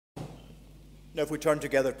Now, if we turn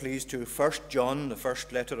together, please, to 1 John, the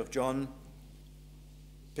first letter of John,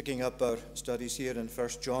 picking up our studies here in 1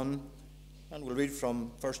 John, and we'll read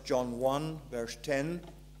from 1 John 1, verse 10,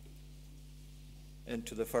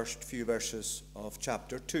 into the first few verses of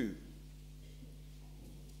chapter 2.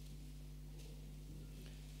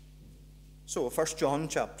 So, 1 John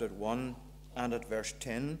chapter 1, and at verse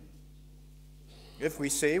 10, if we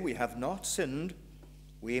say we have not sinned,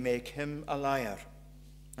 we make him a liar,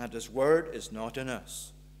 and his word is not in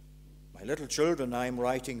us. My little children, I am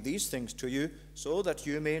writing these things to you so that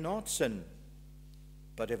you may not sin.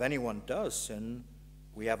 But if anyone does sin,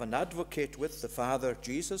 we have an advocate with the Father,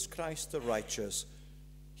 Jesus Christ the righteous.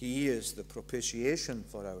 He is the propitiation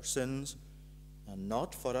for our sins, and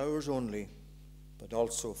not for ours only, but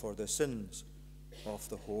also for the sins of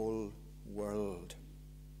the whole world.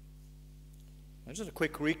 And just a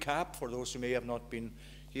quick recap for those who may have not been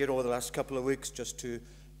here over the last couple of weeks, just to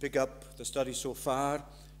pick up the study so far.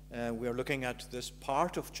 We are looking at this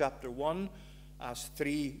part of chapter 1 as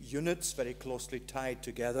 3 units very closely tied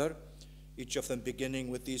together, each of them beginning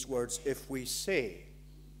with these words, if we say.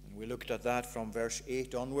 And we looked at that from verse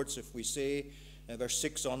 8 onwards, if we say, verse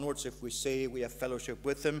 6 onwards, if we say we have fellowship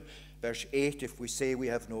with him, verse 8, if we say we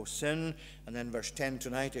have no sin, and then verse 10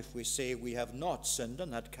 tonight, if we say we have not sinned,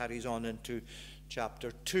 and that carries on into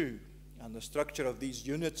chapter 2. And the structure of these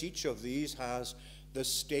units, each of these has this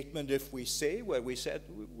statement, if we say, where we said,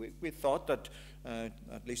 we thought that,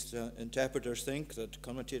 at least interpreters think, that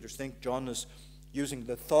commentators think, John is using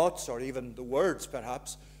the thoughts or even the words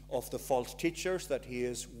perhaps of the false teachers that he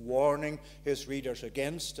is warning his readers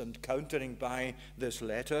against and countering by this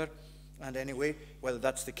letter. And anyway, whether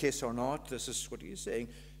that's the case or not, this is what he's saying.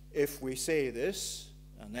 If we say this,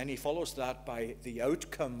 and then he follows that by the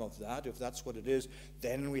outcome of that, if that's what it is,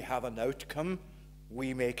 then we have an outcome.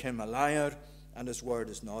 We make him a liar, and his word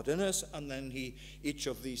is not in us. And then each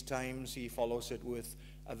of these times he follows it with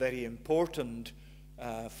a very important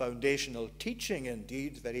foundational teaching,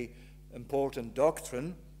 indeed, very important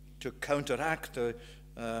doctrine, to counteract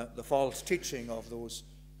the false teaching of those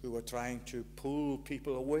who were trying to pull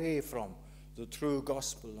people away from the true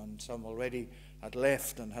gospel, and some already had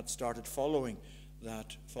left and had started following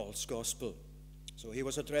that false gospel. So he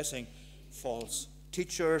was addressing false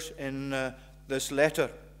teachers in this letter.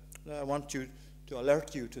 I want to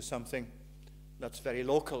alert you to something that's very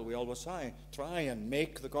local. We always try and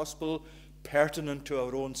make the gospel pertinent to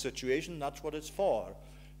our own situation. That's what it's for.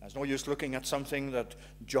 There's no use looking at something that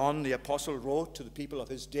John the Apostle wrote to the people of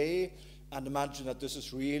his day and imagine that this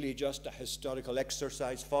is really just a historical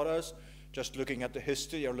exercise for us, just looking at the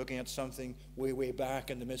history or looking at something way, way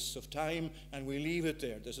back in the mists of time, and we leave it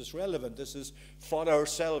there. This is relevant. This is for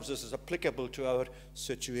ourselves. This is applicable to our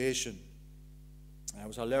situation. I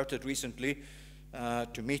was alerted recently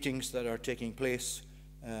to meetings that are taking place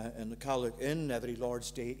in the Catholic Inn every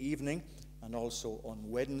Lord's Day evening and also on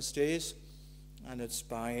Wednesdays. And it's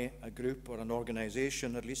by a group or an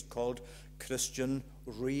organization at least called Christian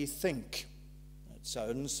Rethink. It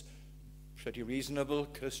sounds pretty reasonable,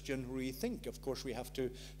 Christian Rethink. Of course, we have to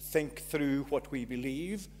think through what we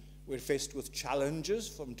believe. We're faced with challenges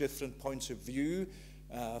from different points of view,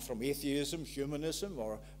 from atheism, humanism,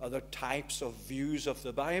 or other types of views of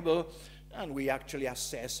the Bible, and we actually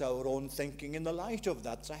assess our own thinking in the light of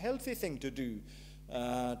that. It's a healthy thing to do,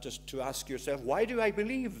 just to ask yourself, why do I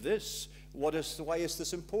believe this? Why is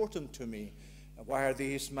this important to me? Why are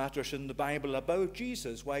these matters in the Bible about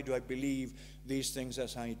Jesus? Why do I believe these things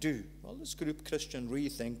as I do? Well, this group, Christian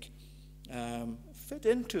Rethink, fit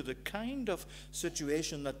into the kind of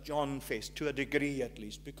situation that John faced, to a degree at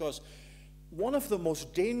least, because one of the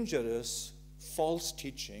most dangerous false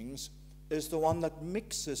teachings is the one that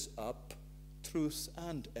mixes up truth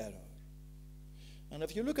and error. And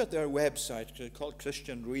if you look at their website called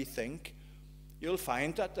Christian Rethink, you'll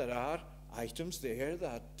find that there are items there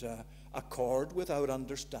that accord with our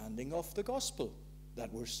understanding of the gospel,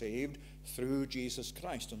 that we're saved through Jesus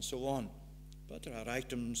Christ and so on. But there are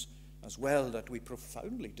items as well that we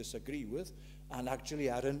profoundly disagree with and actually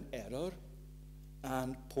are in error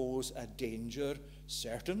and pose a danger,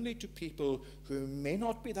 certainly to people who may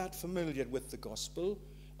not be that familiar with the gospel,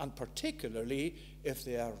 and particularly if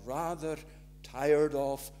they are rather tired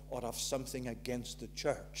of or of something against the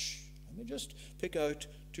church. Let me just pick out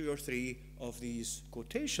 2 or 3 of these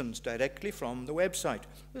quotations directly from the website.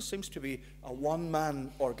 This seems to be a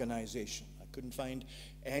one-man organization. I couldn't find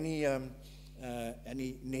any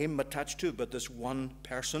name attached to it, but this one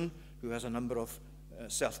person who has a number of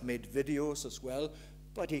self-made videos as well.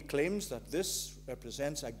 But he claims that this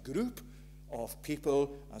represents a group of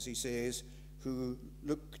people, as he says, who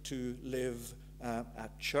look to live a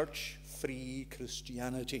church free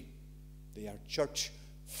Christianity. They are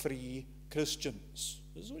church-free Christians.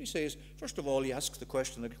 This is what he says. First of all, he asks the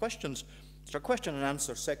question. It's a question and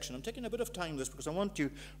answer section. I'm taking a bit of time this because I want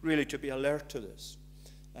you really to be alert to this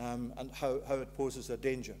and how it poses a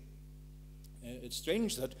danger. It's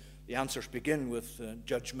strange that the answers begin with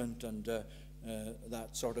judgment and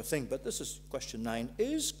that sort of thing. But this is question 9.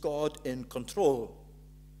 Is God in control?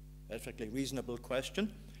 Perfectly reasonable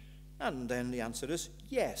question. And then the answer is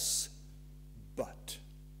yes, but.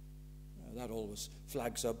 That always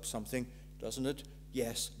flags up something, doesn't it?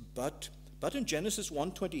 Yes, but. But in Genesis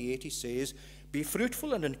 1:28 he says, "Be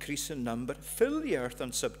fruitful and increase in number, fill the earth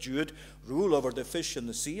and subdue it, rule over the fish in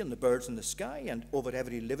the sea and the birds in the sky, and over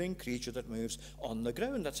every living creature that moves on the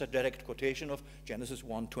ground." That's a direct quotation of Genesis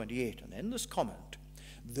 1:28. And in this comment,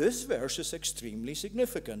 this verse is extremely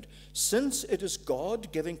significant, since it is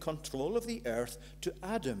God giving control of the earth to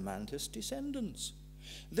Adam and his descendants.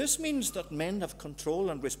 This means that men have control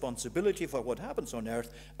and responsibility for what happens on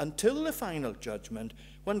earth until the final judgment,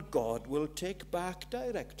 when God will take back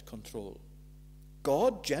direct control.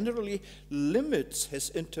 God generally limits his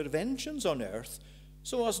interventions on earth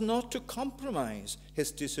so as not to compromise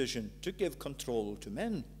his decision to give control to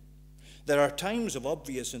men. There are times of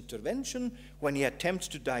obvious intervention when he attempts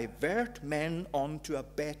to divert men onto a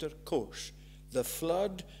better course, the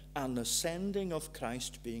flood and the sending of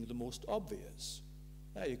Christ being the most obvious.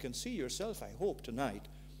 Now you can see yourself, I hope, tonight,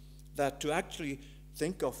 that to actually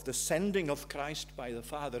think of the sending of Christ by the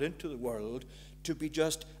Father into the world to be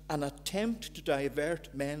just an attempt to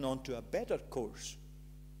divert men onto a better course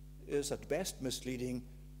is at best misleading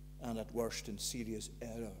and at worst in serious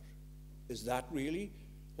error. Is that really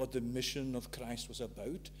what the mission of Christ was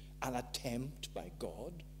about? An attempt by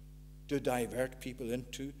God to divert people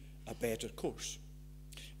into a better course?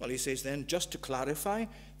 Well, he says then, just to clarify,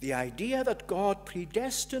 the idea that God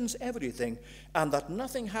predestines everything and that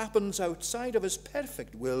nothing happens outside of his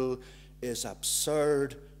perfect will is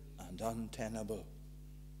absurd and untenable.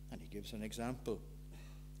 And he gives an example.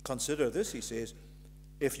 Consider this, he says.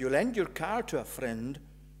 If you lend your car to a friend,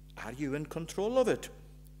 are you in control of it?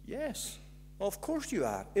 Yes, of course you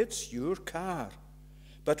are. It's your car.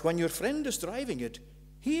 But when your friend is driving it,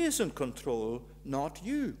 he is in control, not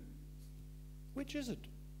you. Which is it?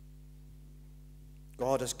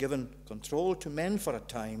 God has given control to men for a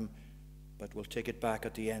time, but will take it back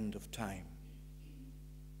at the end of time.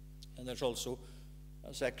 And there's also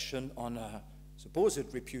a section on a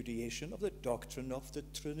supposed repudiation of the doctrine of the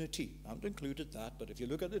Trinity. I haven't included that, but if you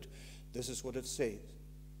look at it, this is what it says.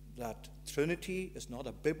 That Trinity is not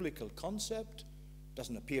a biblical concept,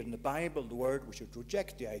 doesn't appear in the Bible, the word. We should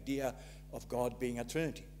reject the idea of God being a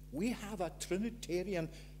Trinity. We have a Trinitarian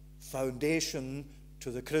foundation to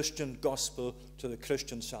the Christian gospel, to the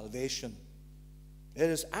Christian salvation. It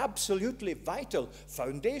is absolutely vital,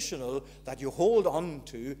 foundational, that you hold on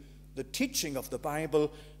to the teaching of the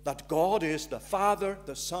Bible that God is the Father,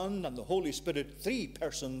 the Son, and the Holy Spirit, three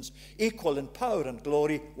persons, equal in power and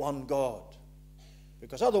glory, one God.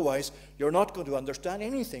 Because otherwise, you're not going to understand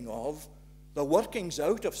anything of the workings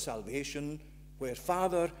out of salvation, where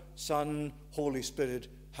Father, Son, Holy Spirit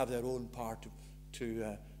have their own part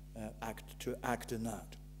to act in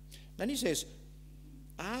that. Then he says,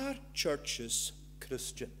 are churches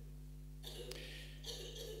Christian?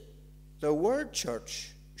 The word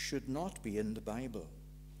church should not be in the Bible.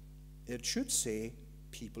 It should say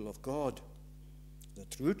people of God. The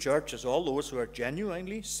true church is all those who are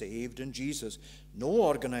genuinely saved in Jesus. No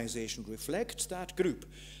organization reflects that group.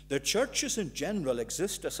 The churches in general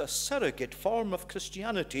exist as a surrogate form of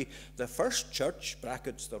Christianity, the first church,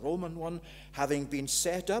 brackets the Roman one, having been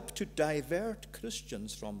set up to divert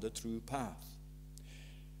Christians from the true path.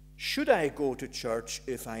 Should I go to church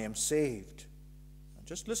if I am saved? And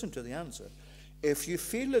just listen to the answer. If you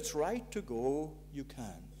feel it's right to go, you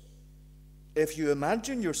can. If you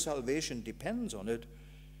imagine your salvation depends on it,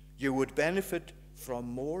 you would benefit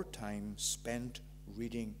from more time spent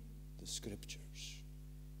reading the Scriptures.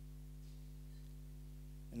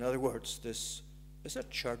 In other words, this is a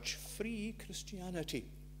church-free Christianity.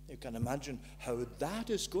 You can imagine how that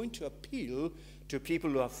is going to appeal to people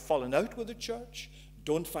who have fallen out with the church,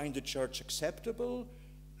 don't find the church acceptable,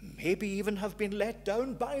 maybe even have been let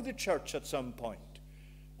down by the church at some point,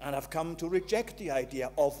 and have come to reject the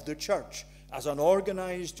idea of the church as an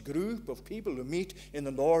organized group of people who meet in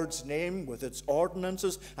the Lord's name with its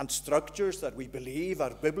ordinances and structures that we believe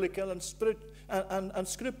are biblical and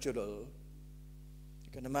scriptural.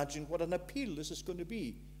 You can imagine what an appeal this is going to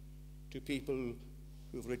be to people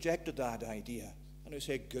who've rejected that idea and who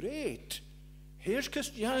say, great, here's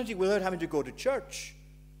Christianity without having to go to church.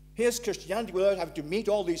 Here's Christianity without having to meet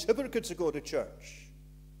all these hypocrites that go to church.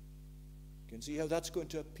 You can see how that's going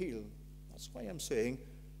to appeal. That's why I'm saying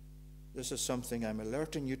this is something I'm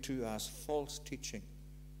alerting you to as false teaching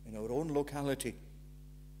in our own locality.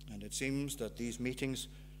 And it seems that these meetings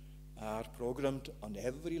are programmed on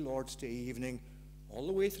every Lord's Day evening all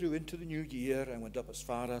the way through into the new year. I went up as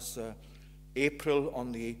far as April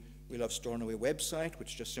on the We Love Stornoway website,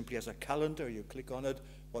 which just simply has a calendar. You click on it,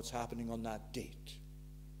 what's happening on that date.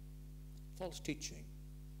 False teaching.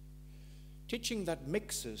 Teaching that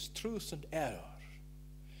mixes truth and error.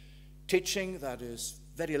 Teaching that is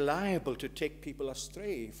very liable to take people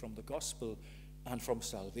astray from the gospel and from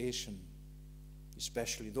salvation,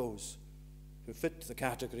 especially those who fit the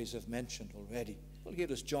categories I've mentioned already. Well, here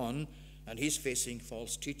is John, and he's facing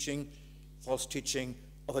false teaching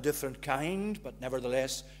of a different kind, but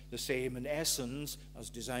nevertheless the same in essence, as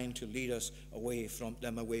designed to lead us away from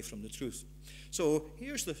the truth. So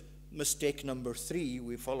here's the mistake number 3.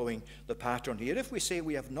 We're following the pattern here. If we say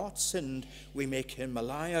we have not sinned, we make him a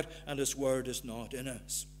liar, and his word is not in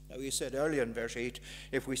us. Now, we said earlier in verse 8,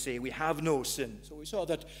 if we say we have no sin. So we saw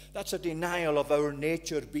that that's a denial of our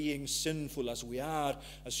nature being sinful as we are,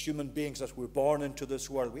 as human beings, as we're born into this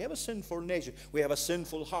world. We have a sinful nature. We have a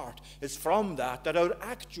sinful heart. It's from that our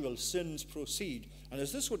actual sins proceed. And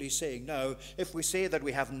is this what he's saying now? If we say that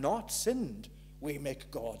we have not sinned, we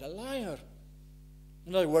make God a liar.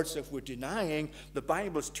 In other words, if we're denying the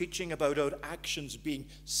Bible's teaching about our actions being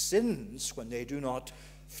sins when they do not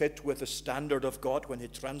fit with the standard of God, when they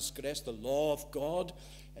transgress the law of God,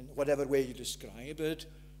 in whatever way you describe it,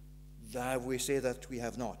 that we say that we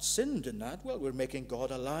have not sinned in that, well, we're making God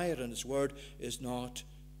a liar, and his word is not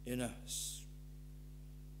in us.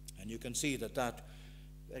 And you can see that that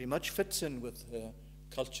very much fits in with the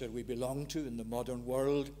culture we belong to in the modern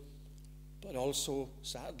world, but also,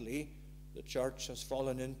 sadly, the church has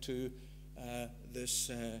fallen into this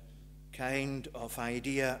kind of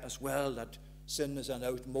idea as well, that sin is an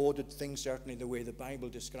outmoded thing, certainly the way the Bible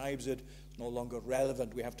describes it, no longer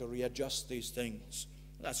relevant. We have to readjust these things.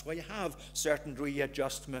 That's why you have certain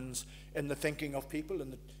readjustments in the thinking of people,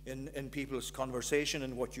 in people's conversation,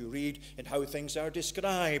 and what you read, and how things are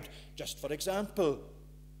described. Just for example,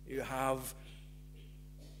 you have,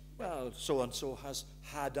 well, so-and-so has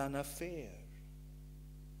had an affair.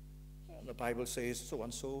 And the Bible says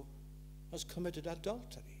so-and-so has committed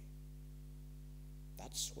adultery.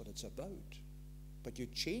 That's what it's about. But you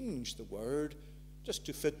change the word just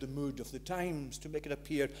to fit the mood of the times, to make it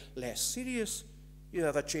appear less serious. You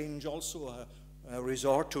have a change also, a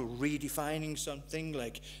resort to redefining something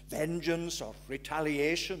like vengeance or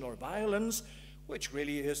retaliation or violence, which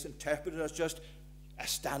really is interpreted as just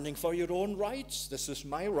standing for your own rights. This is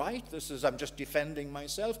my right. I'm just defending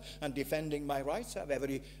myself and defending my rights. I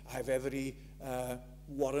have every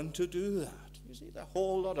warrant to do that. You see, the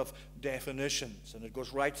whole lot of definitions, and it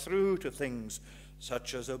goes right through to things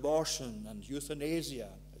such as abortion and euthanasia.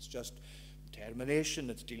 It's just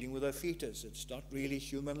termination. It's dealing with a fetus. It's not really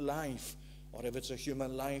human life. Or if it's a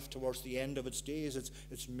human life towards the end of its days,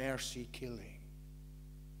 it's mercy killing.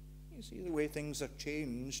 You see the way things are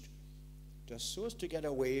changed, just so as to get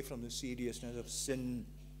away from the seriousness of sin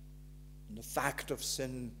and the fact of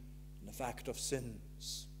sin and the fact of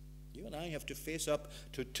sins. You and I have to face up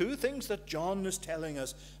to two things that John is telling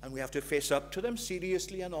us, and we have to face up to them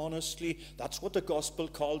seriously and honestly. That's what the gospel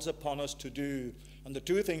calls upon us to do. And the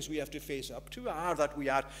two things we have to face up to are that we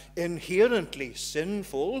are inherently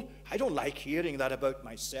sinful. I don't like hearing that about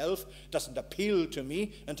myself. It doesn't appeal to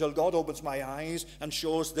me until God opens my eyes and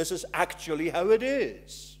shows this is actually how it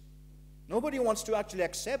is. Nobody wants to actually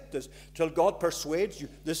accept this till God persuades you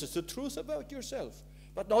this is the truth about yourself.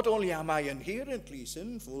 But not only am I inherently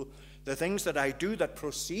sinful, the things that I do that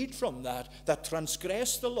proceed from that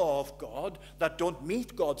transgress the law of God, that don't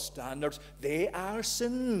meet God's standards, they are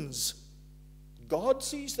sins. God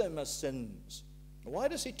sees them as sins. Why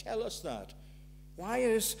does he tell us that? Why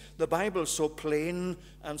is the Bible so plain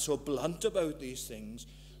and so blunt about these things?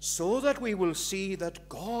 So that we will see that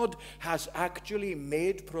God has actually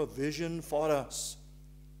made provision for us.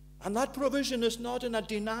 And that provision is not in a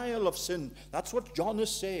denial of sin. That's what John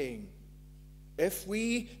is saying. If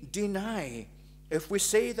we deny, if we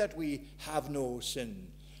say that we have no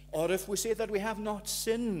sin, or if we say that we have not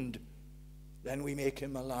sinned, then we make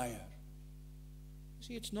him a liar.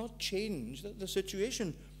 See, it's not changed the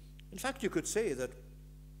situation. In fact, you could say that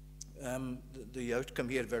the outcome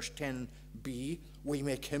here, verse 10b, we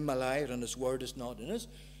make him a liar and his word is not in us.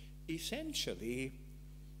 Essentially,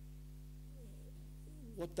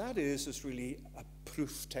 what that is really a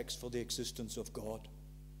proof text for the existence of God.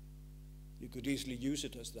 You could easily use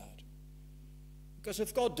it as that. Because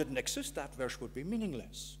if God didn't exist, that verse would be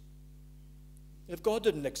meaningless. If God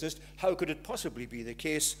didn't exist, how could it possibly be the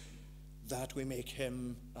case that we make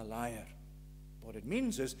him a liar? What it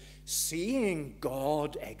means is seeing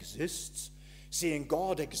God exists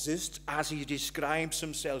as he describes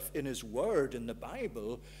himself in his word in the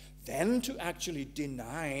Bible, then to actually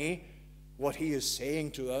deny what he is saying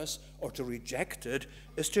to us or to reject it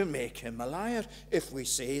is to make him a liar. If we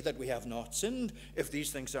say that we have not sinned, if these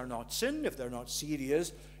things are not sin, if they're not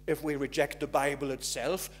serious, if we reject the Bible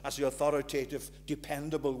itself as the authoritative,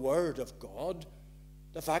 dependable word of God,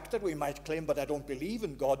 the fact that we might claim, but I don't believe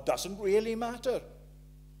in God, doesn't really matter,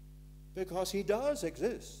 because he does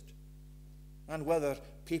exist. And whether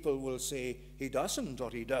people will say he doesn't or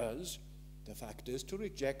he does, the fact is, to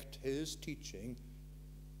reject his teaching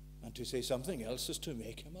and to say something else is to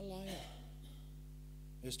make him a liar,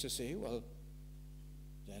 is to say, well,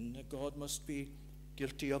 then God must be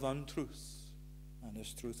guilty of untruth, and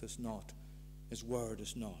his truth is not, his word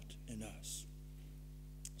is not in us.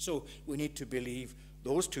 So we need to believe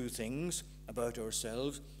those two things about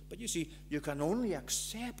ourselves. But you see, you can only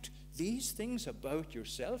accept these things about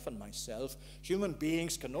yourself and myself. Human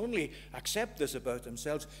beings can only accept this about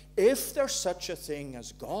themselves if there's such a thing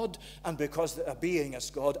as God, and because a being as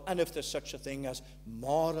God, and if there's such a thing as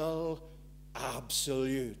moral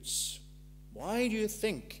absolutes. Why do you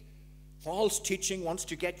think false teaching wants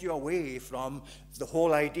to get you away from the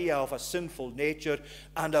whole idea of a sinful nature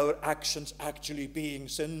and our actions actually being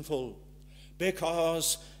sinful?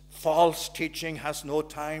 Because false teaching has no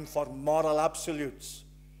time for moral absolutes.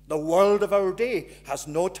 The world of our day has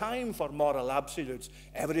no time for moral absolutes.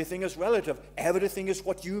 Everything is relative. Everything is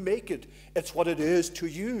what you make it. It's what it is to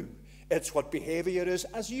you. It's what behavior is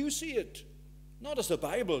as you see it. Not as the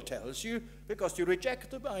Bible tells you, because you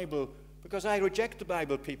reject the Bible. Because I reject the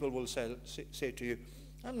Bible, people will say to you,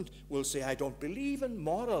 and will say, I don't believe in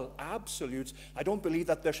moral absolutes. I don't believe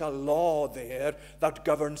that there's a law there that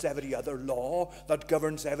governs every other law, that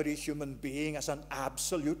governs every human being as an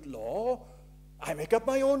absolute law. I make up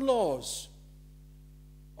my own laws.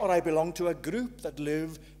 Or I belong to a group that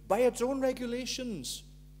live by its own regulations,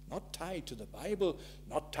 not tied to the Bible,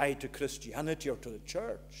 not tied to Christianity or to the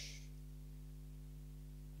church.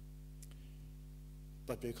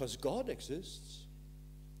 But because God exists,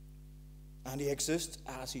 and he exists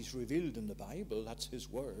as he's revealed in the Bible, that's his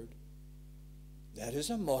word, there is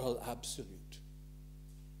a moral absolute.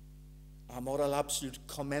 A moral absolute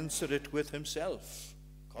commensurate with himself,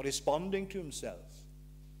 corresponding to himself.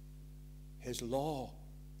 His law,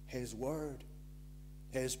 his word,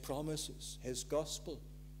 his promises, his gospel.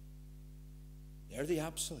 They're the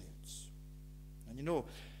absolutes. And you know,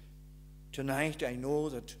 tonight I know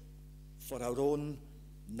that for our own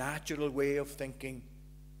natural way of thinking,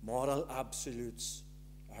 moral absolutes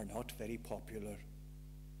are not very popular.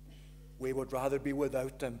 We would rather be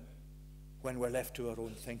without them when we're left to our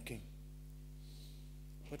own thinking.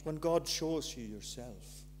 But when God shows you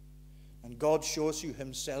yourself, and God shows you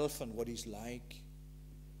himself and what he's like,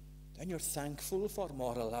 then you're thankful for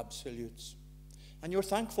moral absolutes. And you're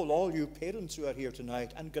thankful, all you parents who are here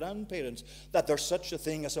tonight, and grandparents, that there's such a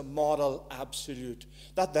thing as a moral absolute,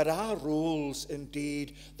 that there are rules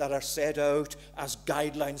indeed that are set out as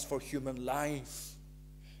guidelines for human life.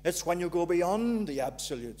 It's when you go beyond the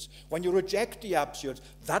absolutes, when you reject the absolutes,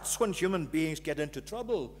 that's when human beings get into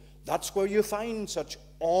trouble. That's where you find such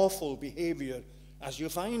awful behavior as you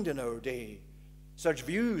find in our day, such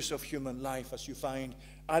views of human life as you find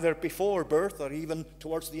either before birth or even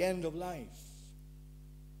towards the end of life.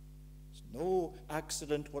 No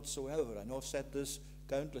accident whatsoever. I know I've said this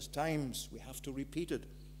countless times. We have to repeat it.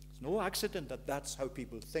 It's no accident that that's how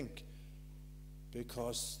people think,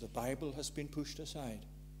 because the Bible has been pushed aside.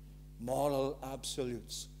 Moral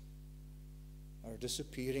absolutes are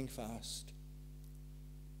disappearing fast.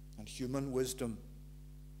 And human wisdom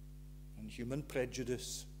and human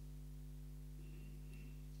prejudice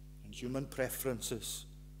and human preferences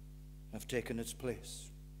have taken its place.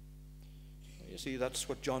 You see, that's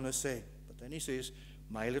what John is saying. But then he says,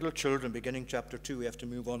 my little children, beginning chapter 2, we have to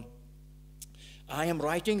move on. I am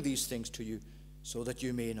writing these things to you so that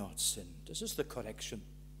you may not sin. This is the correction.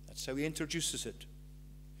 That's how he introduces it.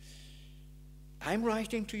 I'm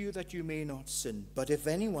writing to you that you may not sin. But if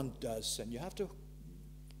anyone does sin, you have to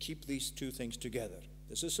keep these two things together.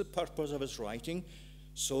 This is the purpose of his writing,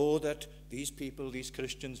 so that these people, these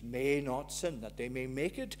Christians, may not sin, that they may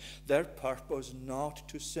make it their purpose not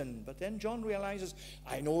to sin. But then John realizes,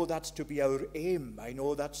 I know that's to be our aim. I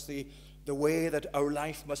know that's the way that our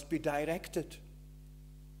life must be directed.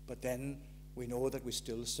 But then we know that we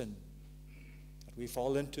still sin, that we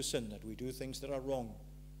fall into sin, that we do things that are wrong,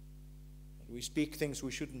 that Do we speak things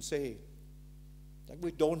we shouldn't say? That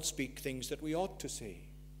we don't speak things that we ought to say?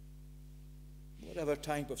 Whatever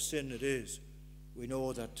type of sin it is, we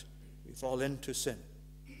know that we fall into sin.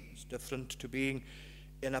 It's different to being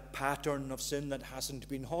in a pattern of sin that hasn't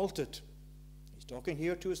been halted. He's talking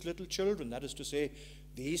here to his little children, that is to say,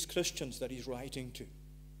 these Christians that he's writing to.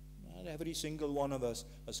 And every single one of us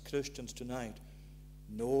as Christians tonight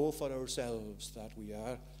know for ourselves that we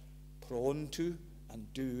are prone to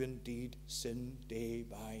and do indeed sin day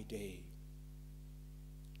by day.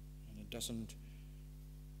 And it doesn't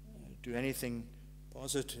do anything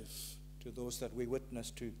positive to those that we witness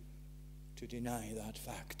to deny that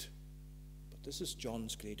fact. But this is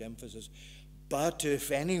John's great emphasis. But if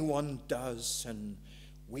anyone does sin,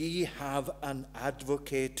 we have an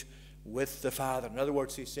advocate with the Father. In other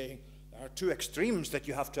words, he's saying there are two extremes that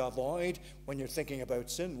you have to avoid when you're thinking about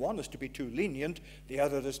sin. One is to be too lenient, the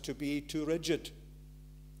other is to be too rigid.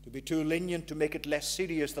 To be too lenient, to make it less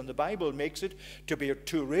serious than the Bible makes it. To be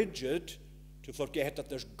too rigid, to forget that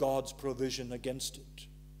there's God's provision against it.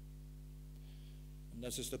 And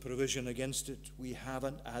this is the provision against it. We have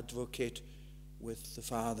an advocate with the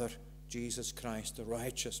Father, Jesus Christ the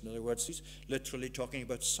righteous. In other words, he's literally talking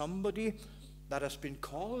about somebody that has been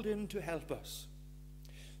called in to help us.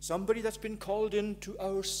 Somebody that's been called into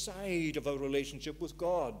our side of our relationship with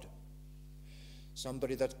God.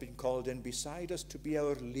 Somebody that's been called in beside us to be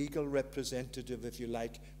our legal representative, if you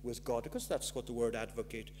like, with God, because that's what the word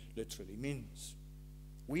advocate literally means.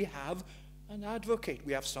 We have an advocate.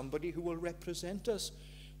 We have somebody who will represent us.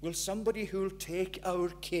 Will somebody who will take our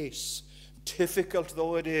case, difficult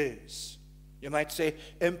though it is. You might say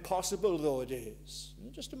impossible though it is.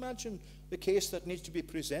 Just imagine the case that needs to be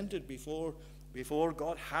presented before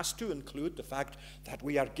God has to include the fact that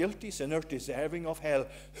we are guilty sinners deserving of hell.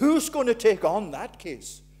 Who's going to take on that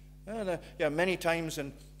case? And, many times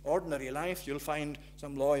in ordinary life you'll find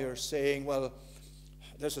some lawyers saying, well,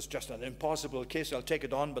 this is just an impossible case, I'll take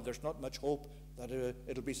it on, but there's not much hope that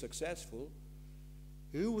it'll be successful.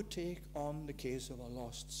 Who would take on the case of a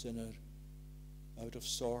lost sinner out of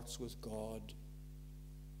sorts with God,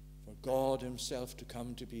 for God himself to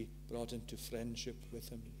come to be brought into friendship with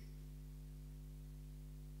him,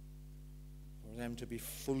 for them to be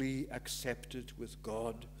fully accepted with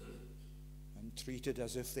God and treated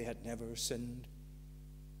as if they had never sinned?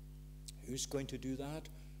 Who's going to do that?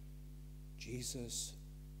 Jesus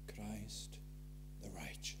Christ the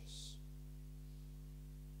righteous.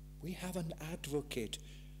 We have an advocate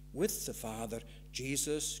with the Father,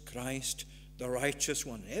 Jesus Christ the righteous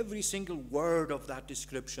one. Every single word of that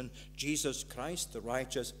description, Jesus Christ the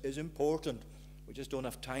righteous, is important. We just don't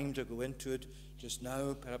have time to go into it just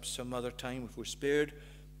now, perhaps some other time if we're spared.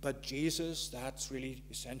 But Jesus, that's really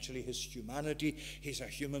essentially his humanity. He's a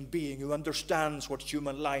human being who understands what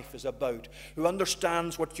human life is about, who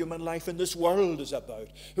understands what human life in this world is about,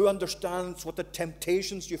 who understands what the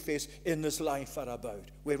temptations you face in this life are about.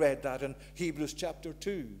 We read that in Hebrews chapter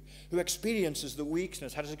 2. Who experiences the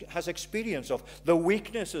weakness, has experience of the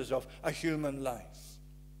weaknesses of a human life.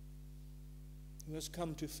 Who has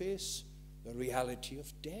come to face the reality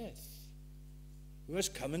of death. Who has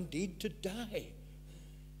come indeed to die,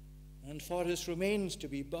 and for his remains to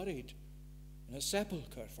be buried in a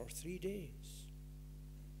sepulchre for 3 days.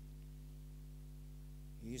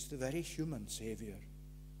 He is the very human Savior,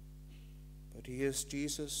 but he is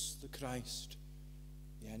Jesus the Christ,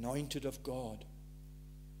 the anointed of God,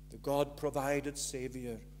 the God-provided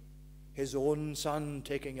Savior, his own Son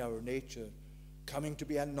taking our nature, coming to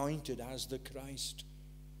be anointed as the Christ,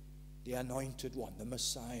 the anointed one, the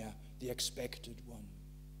Messiah, the expected one.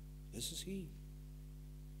 This is he.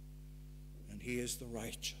 And he is the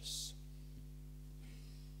righteous.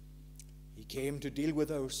 He came to deal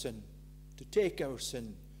with our sin, to take our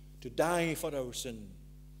sin, to die for our sin,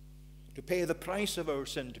 to pay the price of our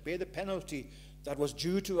sin, to pay the penalty that was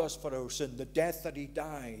due to us for our sin, the death that he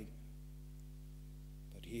died.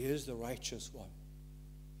 But he is the righteous one.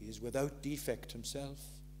 He is without defect himself.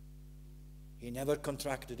 He never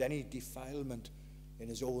contracted any defilement in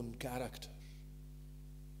his own character.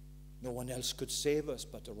 No one else could save us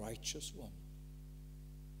but the righteous one,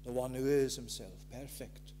 the one who is himself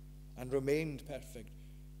perfect and remained perfect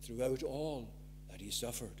throughout all that he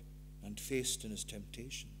suffered and faced in his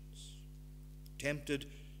temptations. Tempted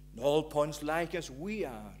in all points like as we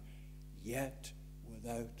are, yet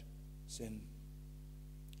without sin.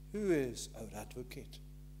 Who is our advocate?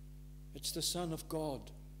 It's the Son of God.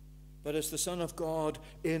 But it's the Son of God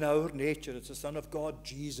in our nature. It's the Son of God,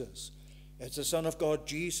 Jesus. It's the Son of God,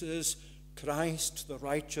 Jesus Christ, the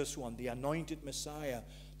righteous one, the anointed Messiah,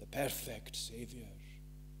 the perfect Savior.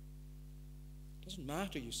 It doesn't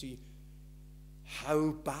matter, you see, how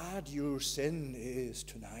bad your sin is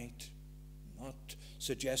tonight. I'm not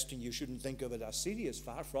suggesting you shouldn't think of it as serious,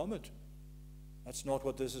 far from it. That's not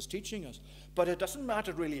what this is teaching us. But it doesn't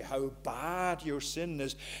matter really how bad your sin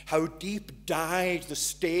is, how deep dyed the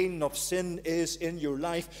stain of sin is in your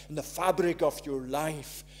life, in the fabric of your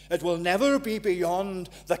life. It will never be beyond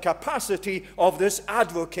the capacity of this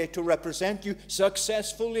advocate to represent you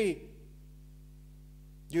successfully.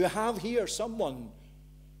 You have here someone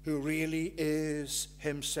who really is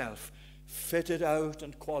himself fitted out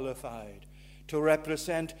and qualified to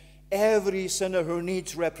represent every sinner who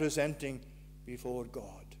needs representing before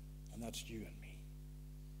God, and that's you and me.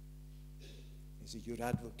 Is he your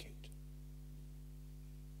advocate?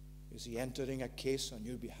 Is he entering a case on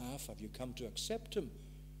your behalf? Have you come to accept him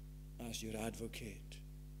as your advocate?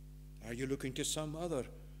 Are you looking to some other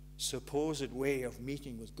supposed way of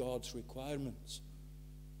meeting with God's requirements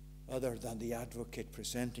other than the advocate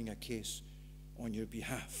presenting a case on your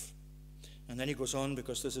behalf? And then he goes on,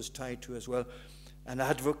 because this is tied to as well, an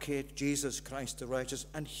advocate, Jesus Christ the righteous,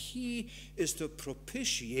 and he is the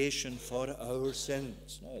propitiation for our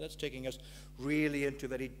sins. Now, that's taking us really into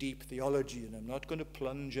very deep theology, and I'm not going to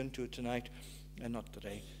plunge into it tonight, and not that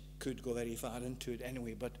I could go very far into it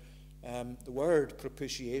anyway, but the word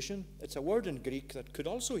propitiation, it's a word in Greek that could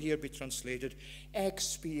also here be translated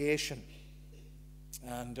expiation.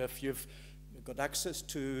 And if you've got access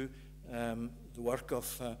to the work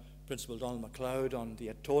of Principal Donald MacLeod on the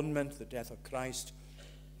atonement, the death of Christ,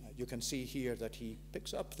 you can see here that he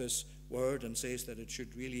picks up this word and says that it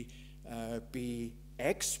should really be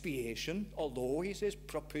expiation, although he says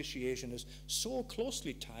propitiation is so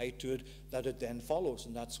closely tied to it that it then follows.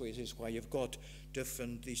 And that's why he says why you've got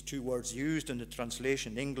these two words used in the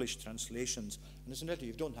translation, English translations. And incidentally,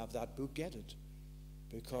 if you don't have that book, get it,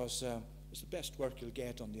 because it's the best work you'll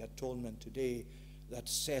get on the atonement today, that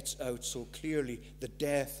sets out so clearly the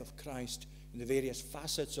death of Christ and the various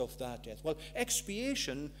facets of that death. Well,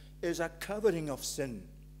 expiation is a covering of sin,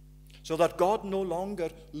 so that God no longer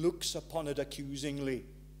looks upon it accusingly.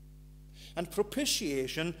 And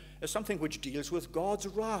propitiation is something which deals with God's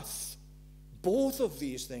wrath. Both of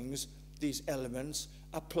these things, these elements,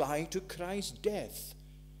 apply to Christ's death.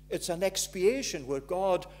 It's an expiation where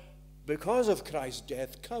God, because of Christ's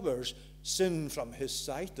death, covers sin from his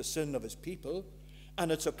sight, the sin of his people. And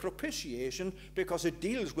it's a propitiation because it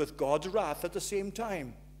deals with God's wrath at the same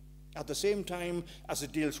time. At the same time as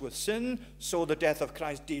it deals with sin, so the death of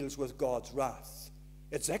Christ deals with God's wrath.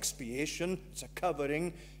 It's expiation, it's a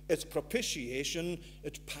covering, it's propitiation,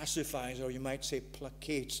 it pacifies, or you might say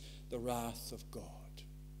placates, the wrath of God.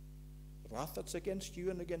 The wrath that's against you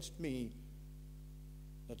and against me,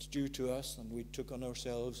 that's due to us and we took on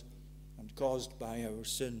ourselves and caused by our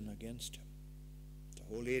sin against him. It's a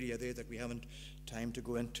whole area there that we haven't time to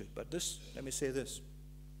go into. But this, let me say this.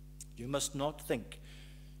 You must not think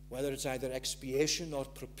whether it's either expiation or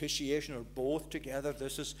propitiation or both together.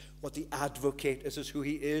 This is what the advocate, this is who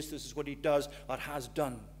he is, this is what he does or has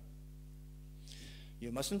done.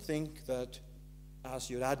 You mustn't think that as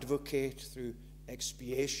your advocate through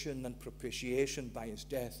expiation and propitiation by his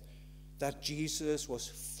death, that Jesus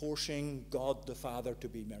was forcing God the Father to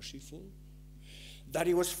be merciful, that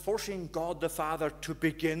he was forcing God the Father to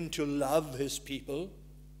begin to love his people,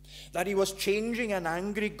 that he was changing an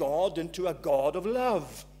angry God into a God of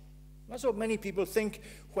love. That's what many people think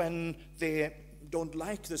when they don't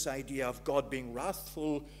like this idea of God being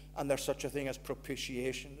wrathful and there's such a thing as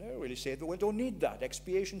propitiation. They really say, well, we don't need that.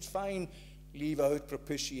 Expiation's fine. Leave out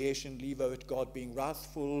propitiation, leave out God being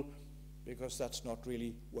wrathful, because that's not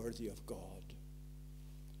really worthy of God.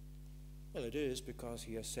 Well, it is, because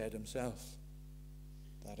he has said himself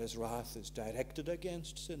that his wrath is directed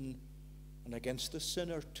against sin and against the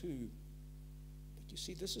sinner too. But you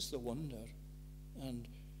see, this is the wonder. And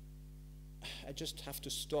I just have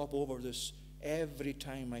to stop over this every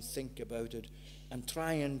time I think about it and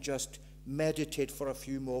try and just meditate for a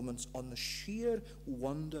few moments on the sheer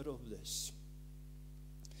wonder of this.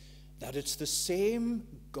 That it's the same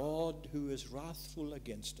God who is wrathful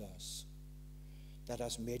against us that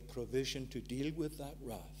has made provision to deal with that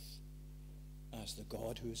wrath as the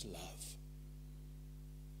God who is love.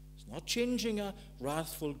 It's not changing a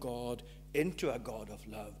wrathful God into a God of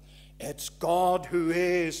love. It's God who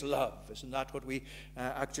is love. Isn't that what we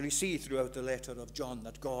actually see throughout the letter of John?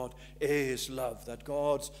 That God is love. That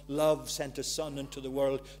God's love sent his Son into the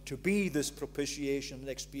world to be this propitiation and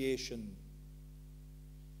expiation.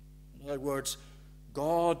 In other words,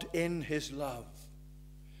 God in his love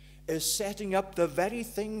is setting up the very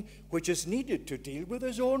thing which is needed to deal with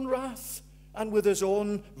his own wrath and with his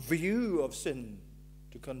own view of sin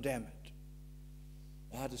to condemn it.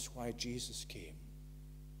 That is why Jesus came.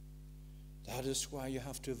 That is why you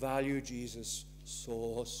have to value Jesus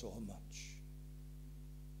so much.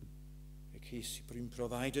 He's been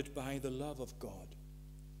provided by the love of God.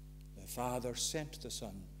 The Father sent the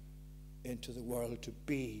Son into the world to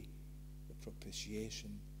be the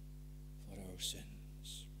propitiation for our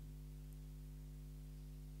sins.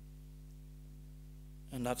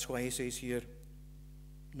 And that's why he says here,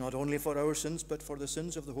 not only for our sins, but for the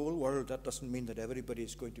sins of the whole world. That doesn't mean that everybody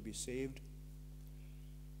is going to be saved.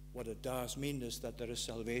 What it does mean is that there is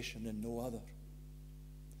salvation in no other.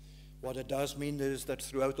 What it does mean is that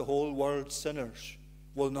throughout the whole world, sinners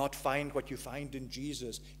will not find what you find in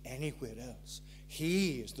Jesus anywhere else.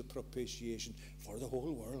 He is the propitiation for the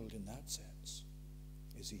whole world in that sense.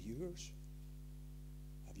 Is he yours?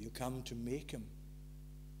 Have you come to make him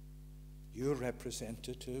your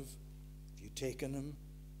representative? Have you taken him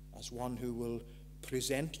as one who will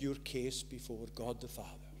present your case before God the Father?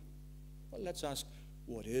 Well, let's ask,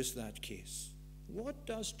 what is that case? What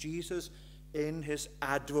does Jesus in his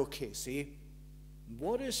advocacy,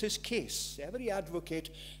 what is his case? Every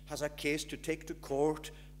advocate has a case to take to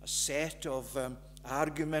court, a set of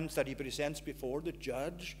arguments that he presents before the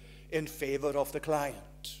judge in favor of the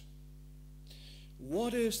client.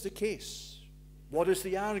 What is the case? What is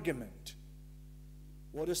the argument?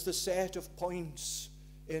 What is the set of points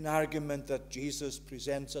in argument that Jesus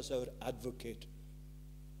presents as our advocate?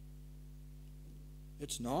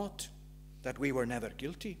 It's not that we were never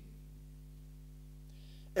guilty.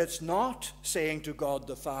 It's not saying to God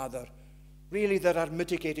the Father, really there are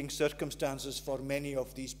mitigating circumstances for many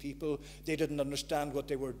of these people. They didn't understand what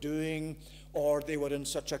they were doing, or they were in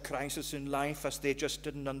such a crisis in life as they just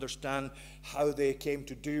didn't understand how they came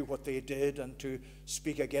to do what they did and to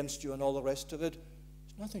speak against you and all the rest of it.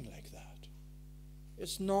 It's nothing like that.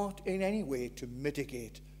 It's not in any way to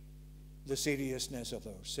mitigate the seriousness of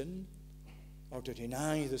our sin, or to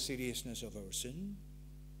deny the seriousness of our sin,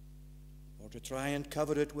 or to try and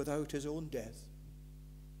cover it without his own death.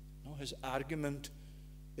 No, his argument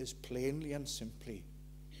is plainly and simply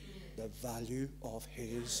the value of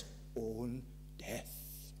his own death.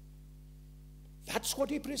 That's what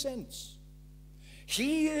he presents.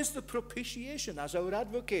 He is the propitiation as our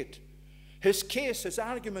advocate. His case, his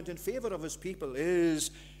argument in favor of his people is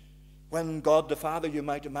when God the Father, you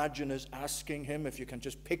might imagine, is asking him, if you can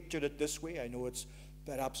just picture it this way. I know it's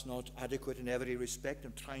perhaps not adequate in every respect.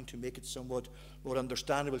 I'm trying to make it somewhat more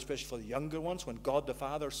understandable, especially for the younger ones. When God the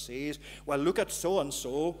Father says, well, look at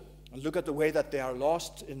so-and-so, and look at the way that they are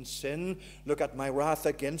lost in sin. Look at my wrath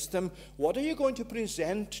against them. What are you going to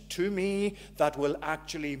present to me that will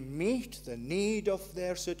actually meet the need of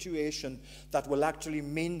their situation, that will actually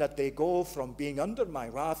mean that they go from being under my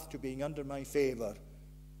wrath to being under my favor?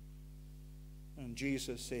 And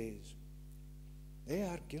Jesus says, they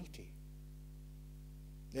are guilty.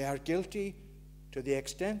 They are guilty to the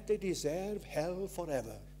extent they deserve hell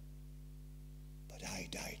forever. But I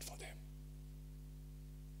died for them.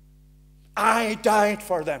 I died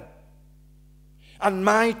for them. And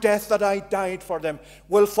my death that I died for them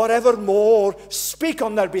will forevermore speak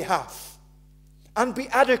on their behalf and be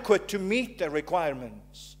adequate to meet their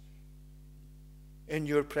requirements in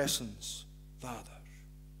your presence, Father.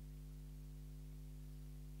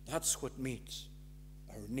 That's what meets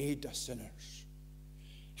our need as sinners.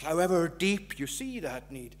 However deep you see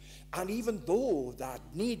that need, and even though that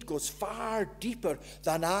need goes far deeper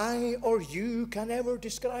than I or you can ever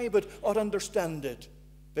describe it or understand it,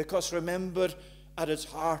 because remember, at its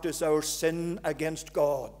heart is our sin against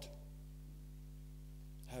God.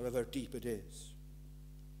 However deep it is,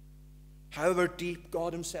 however deep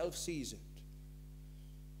God himself sees it,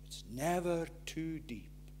 it's never too deep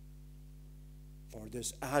for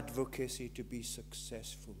this advocacy to be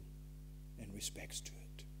successful in respects to it.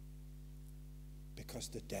 Because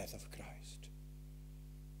the death of Christ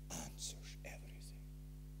answers everything.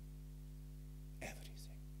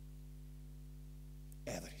 Everything.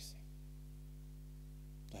 Everything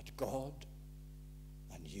that God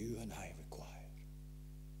and you and I require.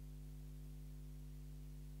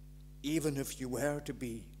 Even if you were to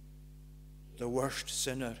be the worst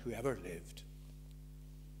sinner who ever lived,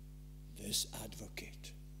 this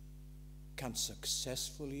advocate can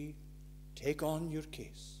successfully take on your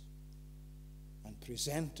case and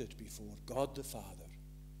present it before God the Father,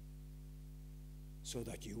 so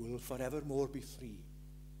that you will forevermore be free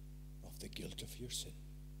of the guilt of your sin.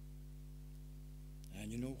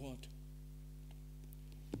 And you know what?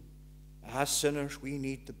 As sinners, we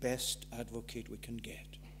need the best advocate we can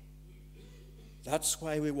get. That's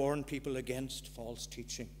why we warn people against false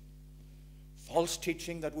teaching. False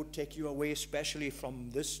teaching that would take you away especially from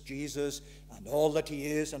this Jesus and all that he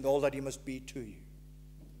is and all that he must be to you.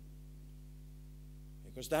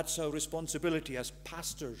 because that's our responsibility as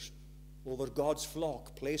pastors over God's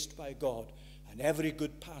flock placed by God. And every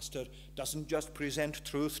good pastor doesn't just present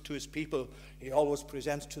truth to his people, he always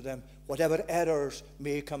presents to them whatever errors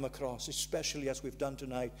may come across, especially as we've done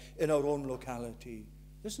tonight in our own locality.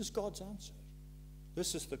 This is God's answer.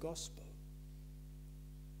 This is the gospel.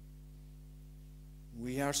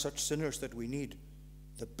 We are such sinners that we need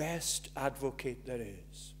the best advocate there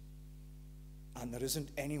is. And there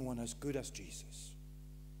isn't anyone as good as Jesus.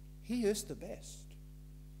 He is the best.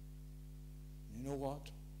 You know what?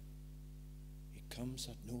 He comes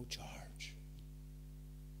at no charge.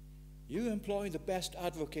 You employ the best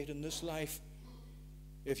advocate in this life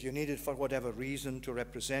if you need it for whatever reason to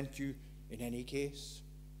represent you in any case.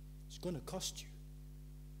 It's going to cost you.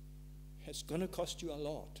 It's going to cost you a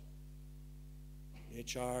lot. They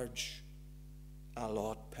charge a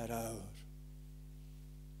lot per hour.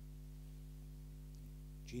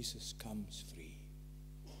 Jesus comes free.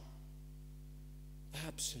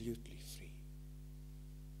 Absolutely free.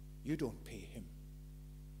 You don't pay him.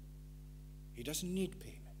 He doesn't need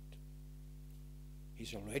payment.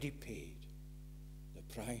 He's already paid the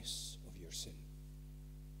price of your sin.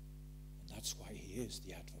 And that's why he is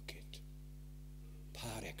the advocate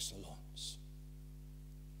par excellence.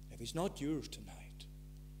 If he's not yours tonight,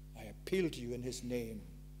 I appeal to you in his name.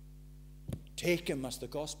 Take him as the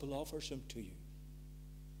gospel offers him to you.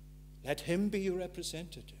 Let him be your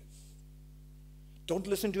representative. Don't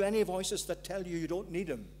listen to any voices that tell you you don't need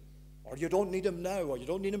him, or you don't need him now, or you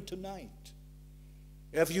don't need him tonight.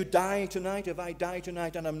 If you die tonight, if I die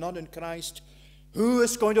tonight and I'm not in Christ, who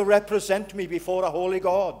is going to represent me before a holy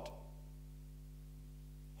God?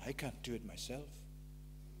 I can't do it myself.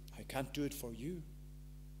 I can't do it for you.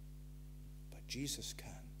 But Jesus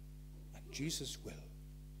can, and Jesus will,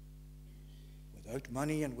 without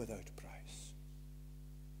money and without price,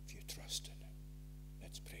 if you trust in him.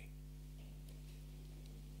 Let's pray.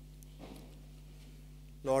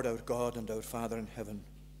 Lord, our God and our Father in heaven,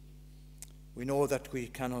 we know that we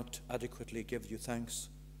cannot adequately give you thanks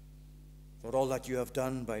for all that you have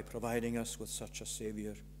done by providing us with such a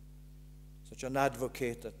Savior, such an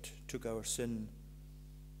advocate that took our sin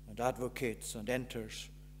and advocates and enters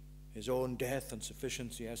his own death and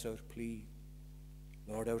sufficiency as our plea.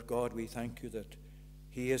 Lord our God, we thank you that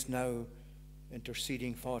he is now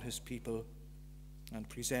interceding for his people and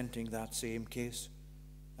presenting that same case,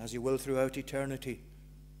 as he will throughout eternity,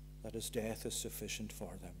 that his death is sufficient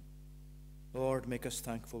for them. Lord, make us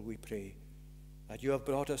thankful, we pray, that you have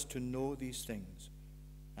brought us to know these things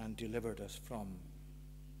and delivered us from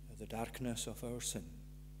the darkness of our sin.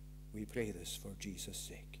 We pray this for Jesus'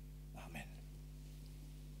 sake. Amen.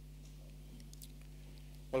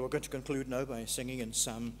 Well, we're going to conclude now by singing in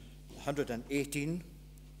Psalm 118.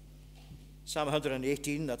 Psalm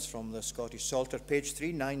 118, that's from the Scottish Psalter, page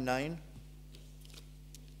 399.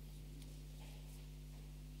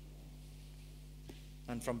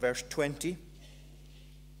 And from verse 20,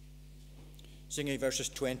 singing verses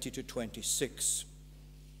 20 to 26.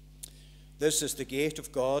 This is the gate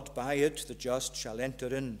of God, by it the just shall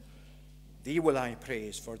enter in. Thee will I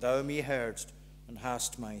praise, for thou me heardst, and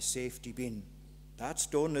hast my safety been. That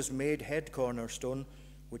stone is made head cornerstone,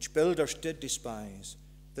 which builders did despise.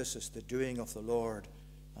 This is the doing of the Lord,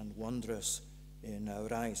 and wondrous in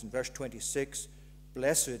our eyes. In verse 26,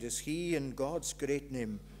 blessed is he in God's great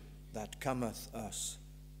name that cometh us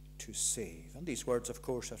to save. And these words, of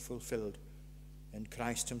course, are fulfilled in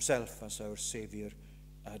Christ himself as our Savior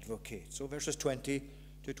advocate. So verses 20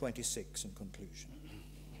 to 26 in conclusion.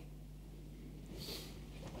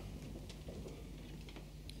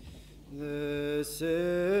 This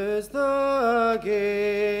is the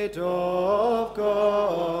gate of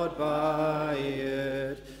God, by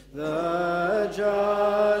it the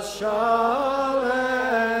just shall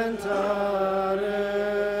enter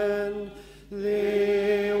in.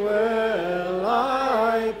 Thee will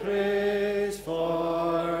I praise,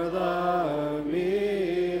 for thou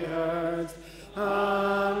me heardst,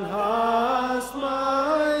 and hast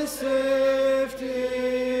my safety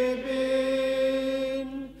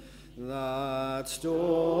been. That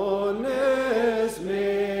stone is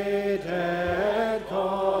made head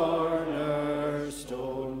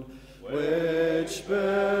cornerstone, which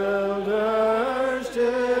builders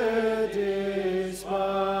did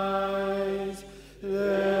despise.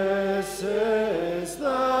 This is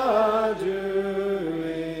the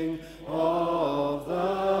doing of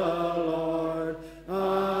the Lord,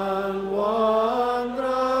 and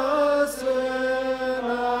wondrous in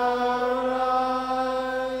our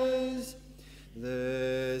eyes.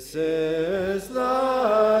 This is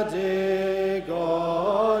the day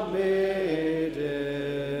God made,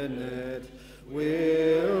 in it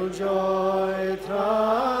will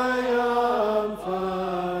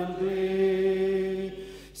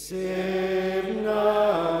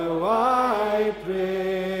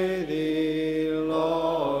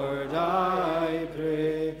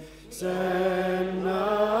send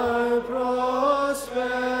now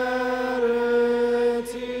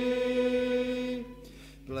prosperity.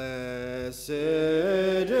 Blessed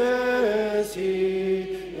is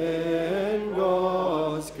he in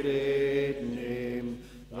God's great name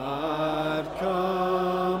that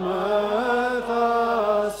cometh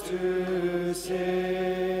us to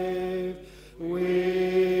save.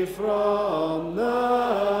 We from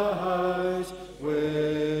the house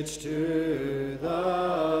which to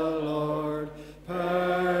the Lord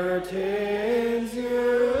pertains,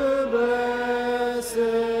 you blessed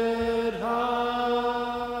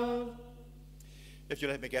have. If you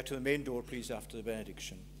let me get to the main door, please, after the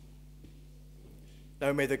benediction.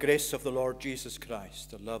 Now may the grace of the Lord Jesus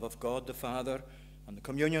Christ, the love of God the Father, and the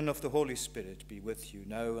communion of the Holy Spirit be with you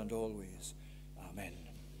now and always. Amen.